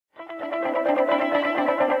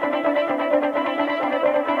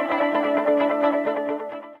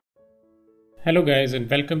Hello guys, and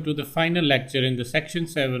welcome to the final lecture in the section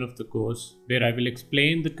 7 of the course, where I will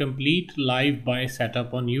explain the complete live buy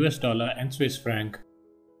setup on US dollar and Swiss franc.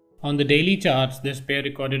 On the daily charts, this pair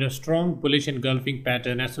recorded a strong bullish engulfing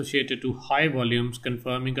pattern associated to high volumes,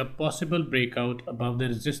 confirming a possible breakout above the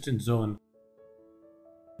resistance zone.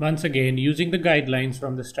 Once again, using the guidelines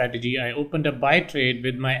from the strategy, I opened a buy trade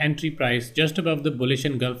with my entry price just above the bullish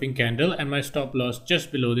engulfing candle and my stop loss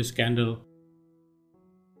just below this candle.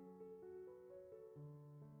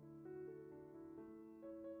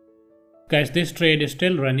 Guys, this trade is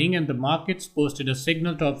still running and the markets posted a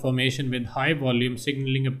signal top formation with high volume,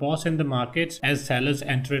 signaling a pause in the markets as sellers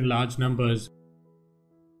enter in large numbers.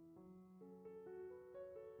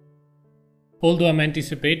 Although I'm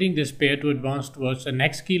anticipating this pair to advance towards the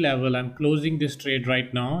next key level, I'm closing this trade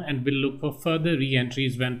right now and will look for further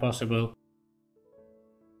re-entries when possible.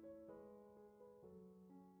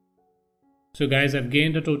 So guys, I've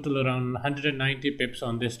gained a total around 190 pips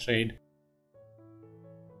on this trade.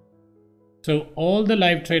 So all the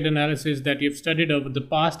live trade analysis that you've studied over the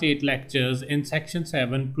past 8 lectures in section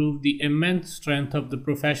 7 proved the immense strength of the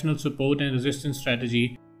professional support and resistance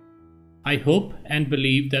strategy. I hope and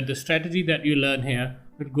believe that the strategy that you learn here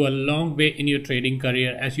will go a long way in your trading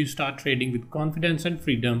career as you start trading with confidence and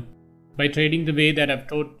freedom. By trading the way that I've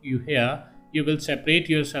taught you here, you will separate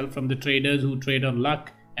yourself from the traders who trade on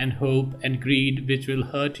luck and hope and greed, which will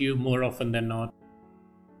hurt you more often than not.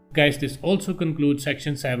 Guys, this also concludes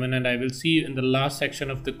section 7 and I will see you in the last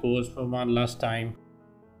section of the course for one last time.